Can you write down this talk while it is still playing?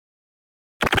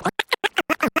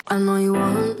I know you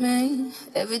want me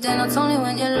every day, not only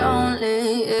when you're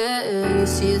lonely. Yeah, you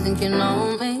see, you think you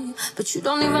know me, but you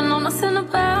don't even know nothing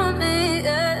about me.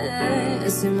 Yeah, you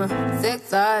see my thick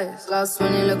thighs, lost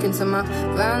when you look into my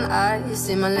brown eyes. You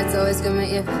see my lips always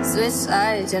commit you switch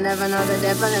sides. You never know the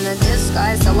devil in a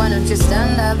disguise, so why don't you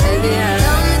stand up, baby? And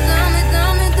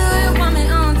tell me, do you want me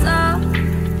on top?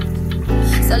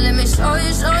 So let me show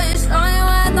you.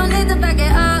 I don't need to back it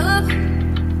up.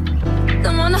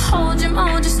 Don't wanna hold you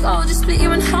more, just go, just split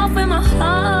you in half with my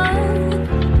heart.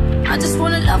 I just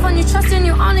wanna love on you, trust in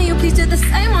you, honor you, please do the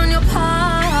same on your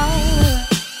part.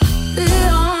 Be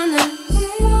honest,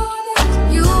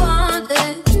 you want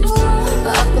it,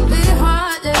 but I can be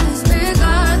heartless,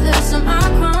 regardless of my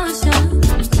conscience.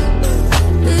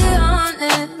 Be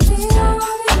honest, you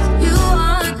want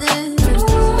it,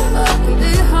 but I can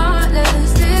be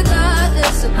heartless,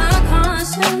 regardless of my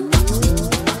conscience.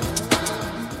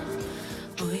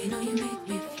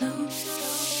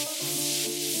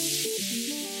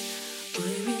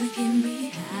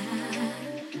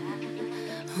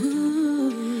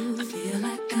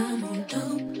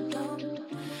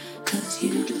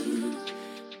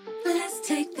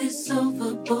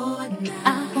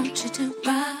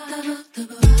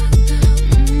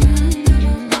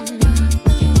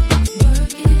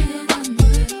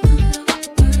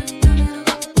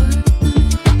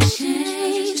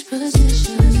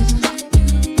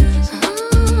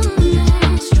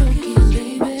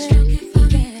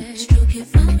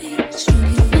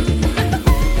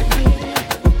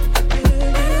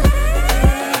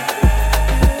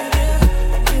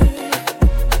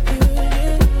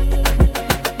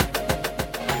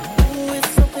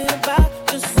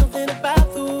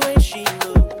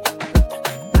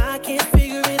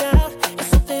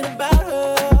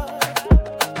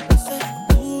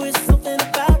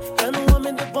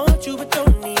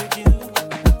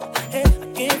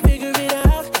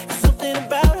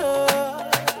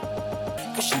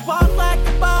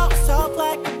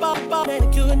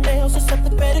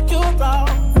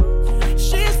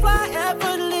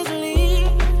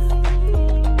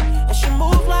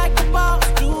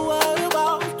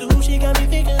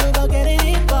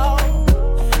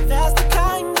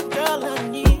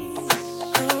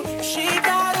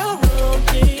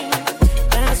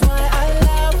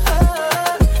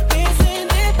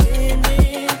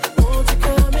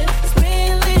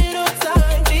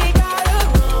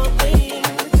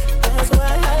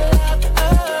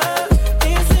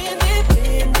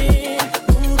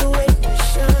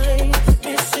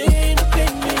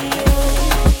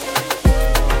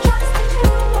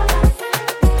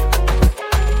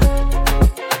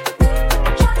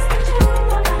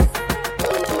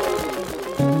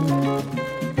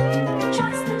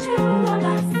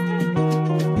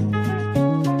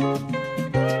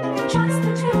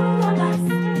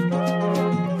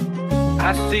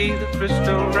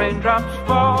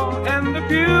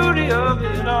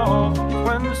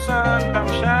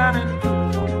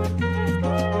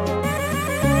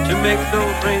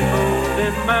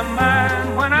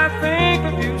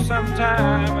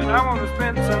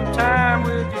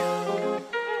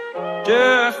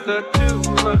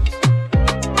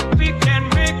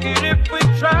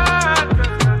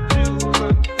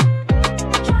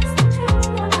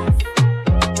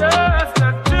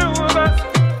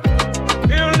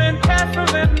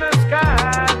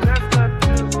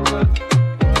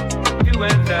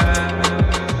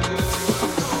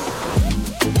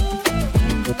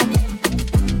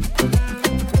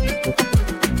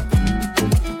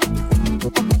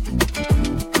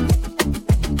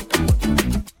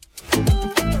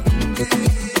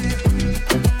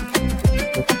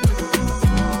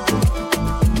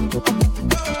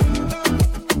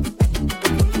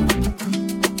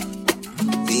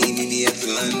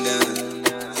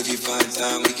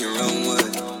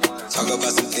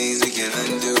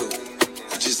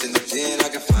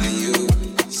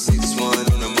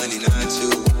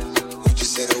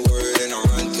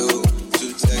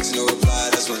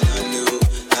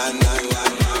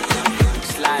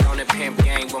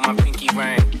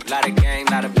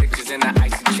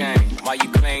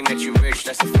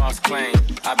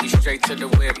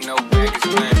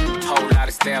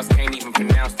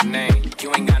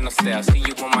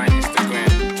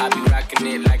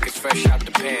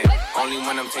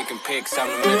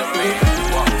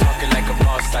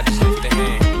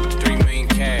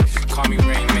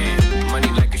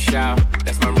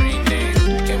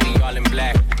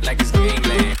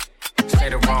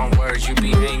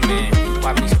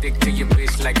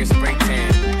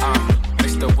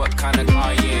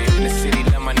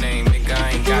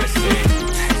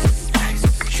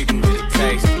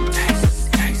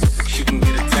 She can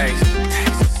get a taste.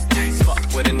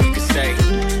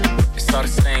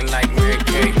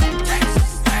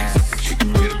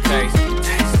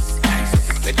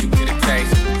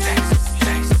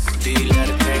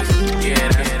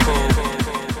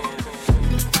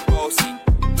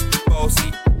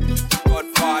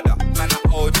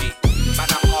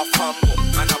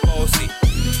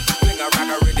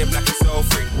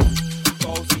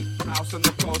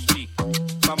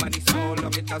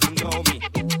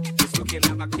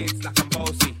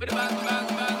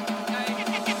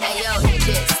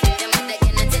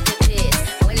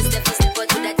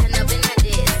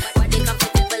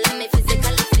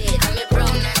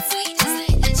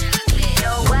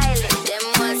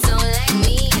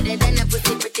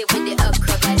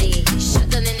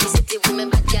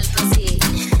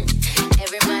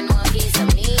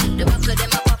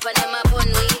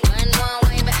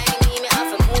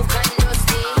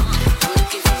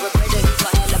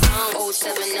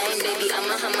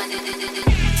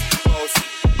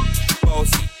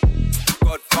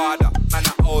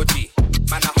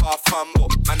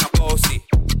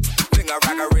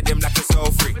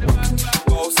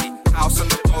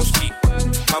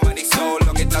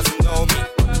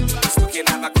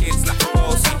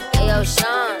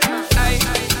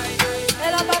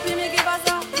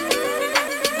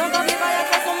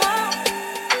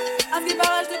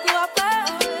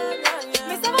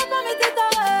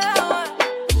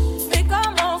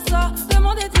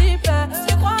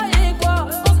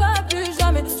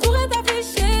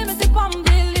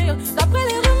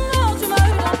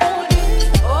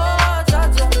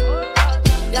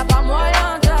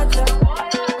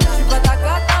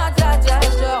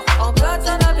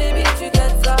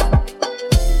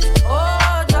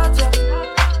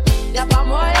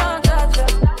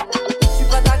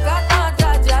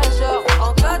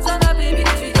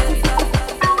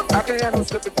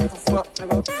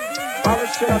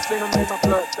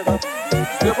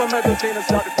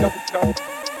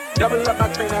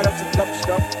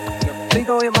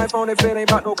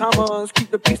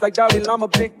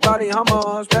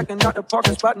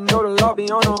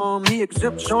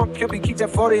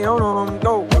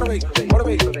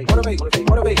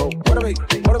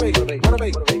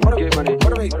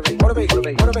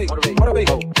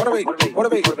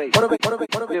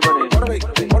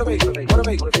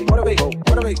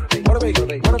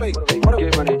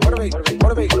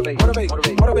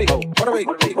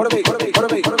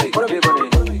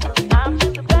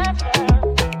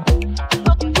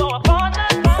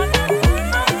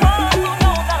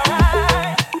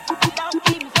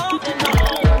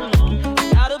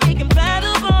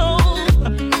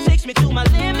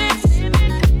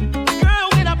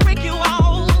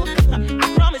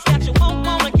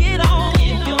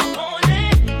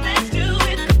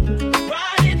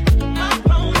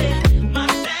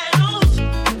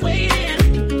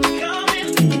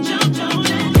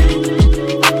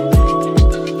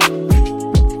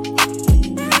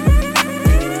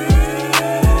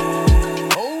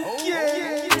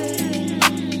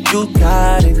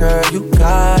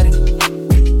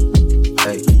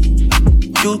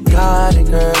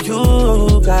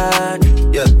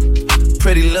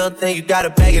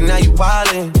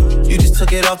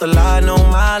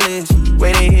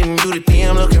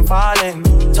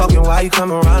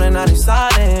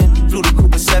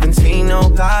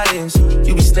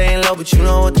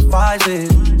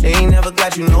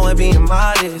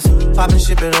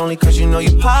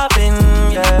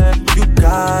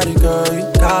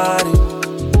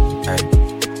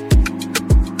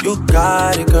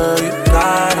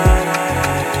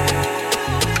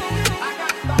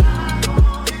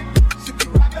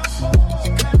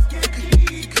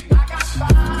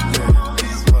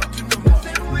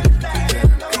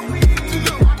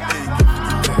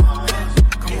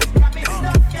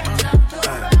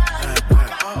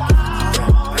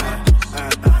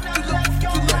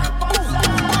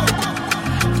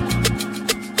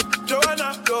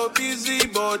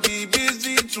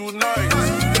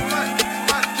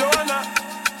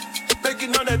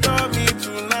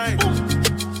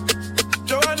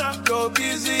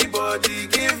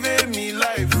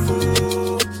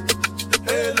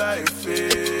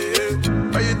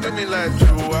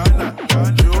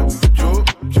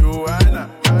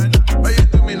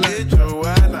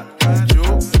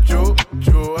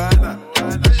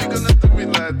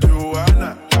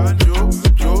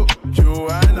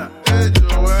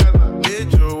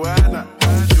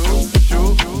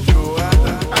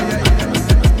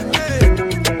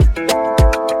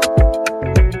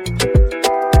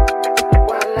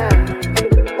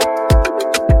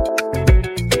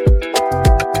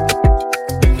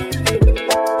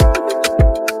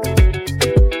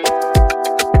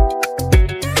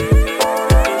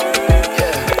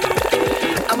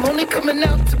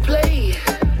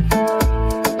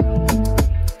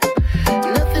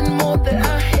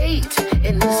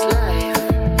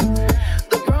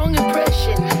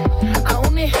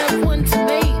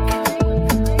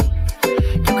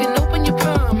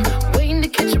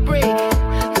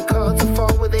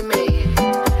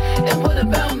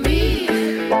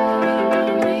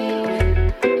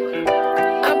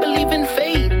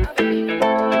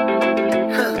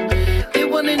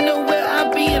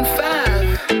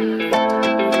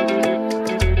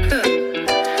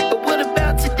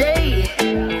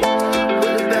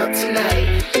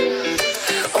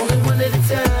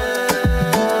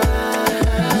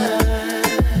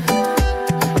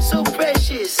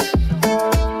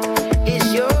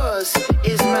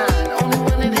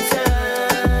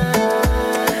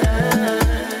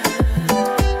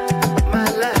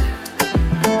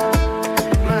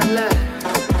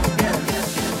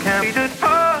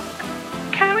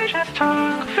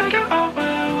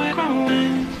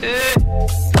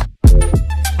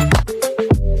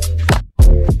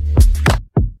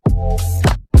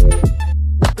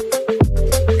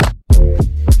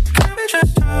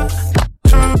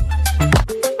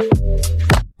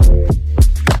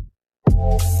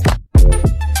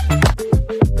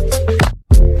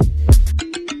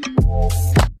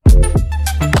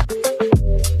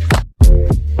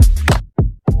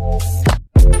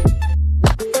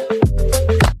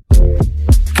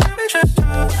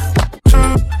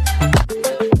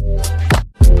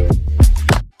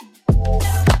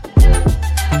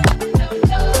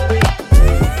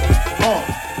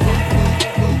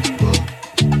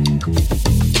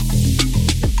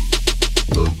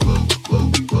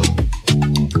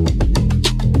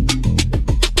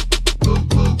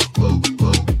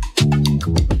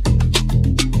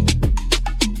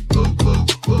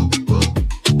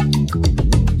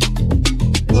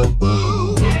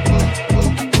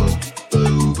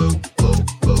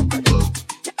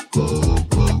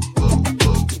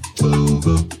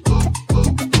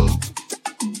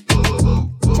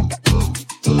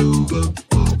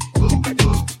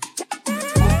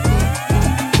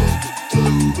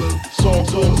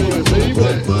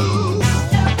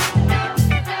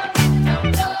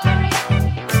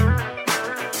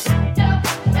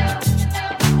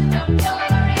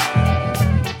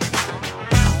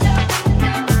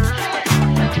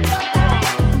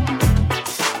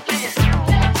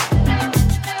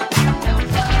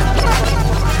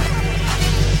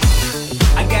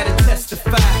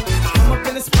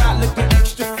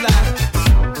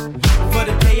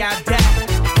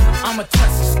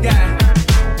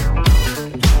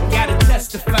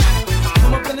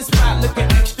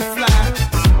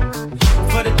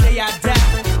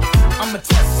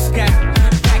 sky.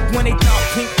 Back when they thought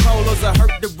pink polos would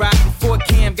hurt the rock. Before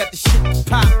Cam got the shit to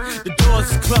pop, the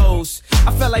doors closed.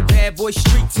 I felt like Bad Boy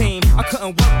Street Team. I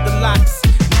couldn't work the locks.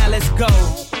 Now let's go.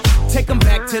 Take them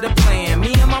back to the plan.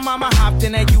 Me and my mama hopped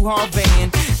in that U-Haul van.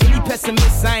 Any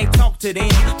pessimists, I ain't talk to them.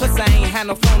 Plus I ain't had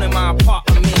no phone in my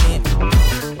apartment.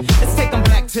 Let's take them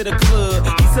back to the club.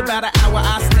 It's about an hour,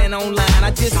 I stand online.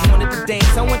 I just wanted to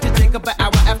dance. I went to Jacob an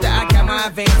hour after I got my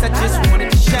advance. I just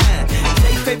wanted to shine.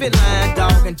 Jay favorite line,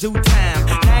 dog, in due time.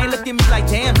 Now ain't look at me like,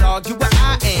 damn, dog, you what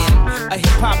I am. A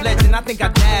hip-hop legend, I think I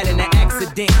died in an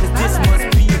accident. Cause this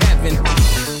must be heaven.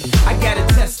 I gotta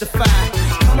testify.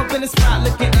 Come up in the spot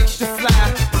looking extra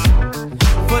fly.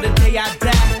 For the day I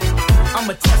die,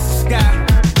 I'ma test the sky.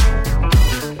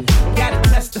 Gotta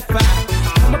testify.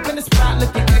 Come up in the spot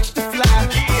looking extra fly.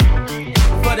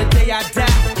 For the day I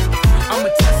die, I'ma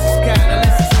test the sky. Now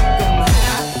let's take them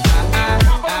high. Now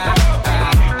let's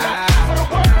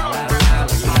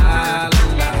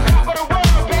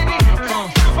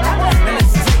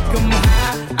take them high.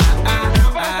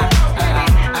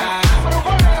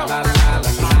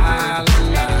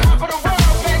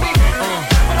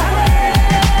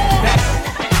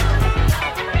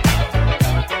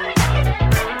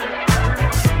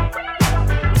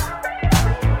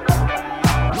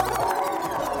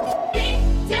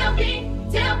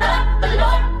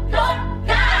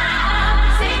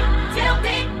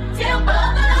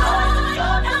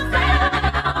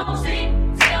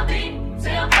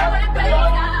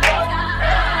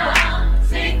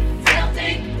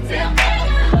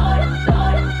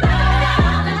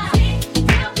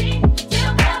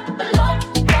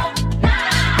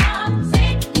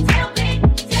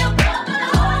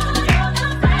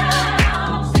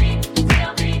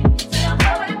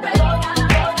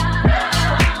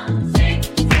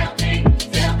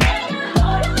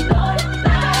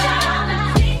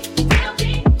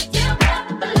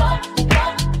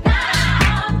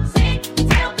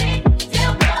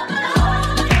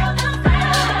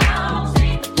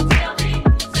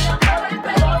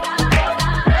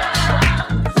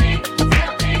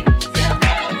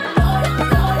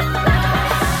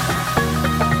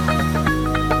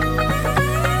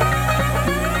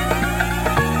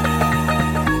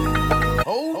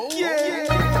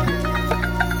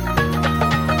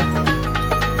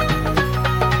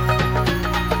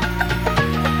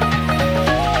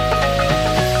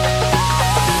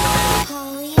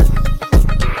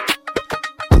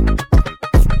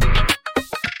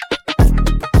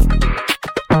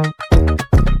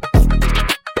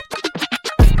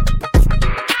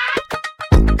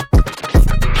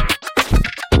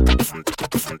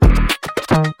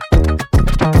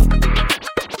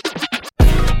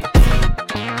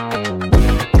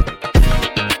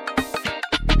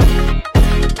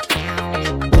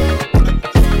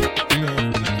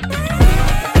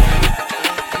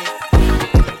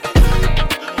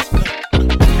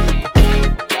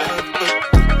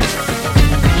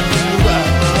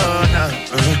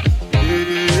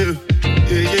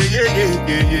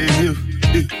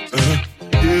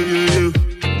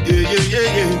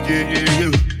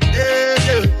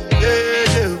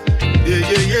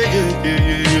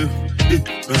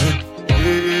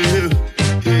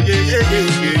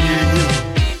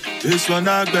 This one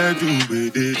I better do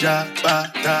with the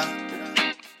jabata.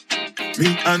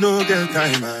 Me, I no get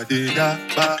time, I did that,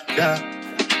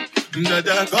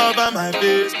 Dada cover my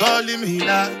face, calling me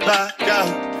like bada.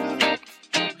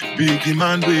 Biggie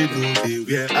man, we know they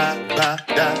wear a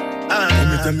bada.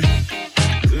 Tell me,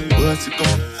 what's it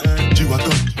called?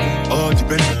 G-Wagon, all the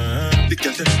belly, the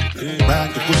kettle,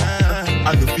 back the foot,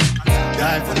 I no fit,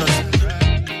 die for nothing.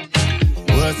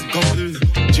 What's it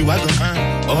called? G-Wagon,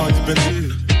 all the belly,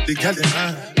 the kettle,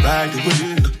 ride the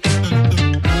whip.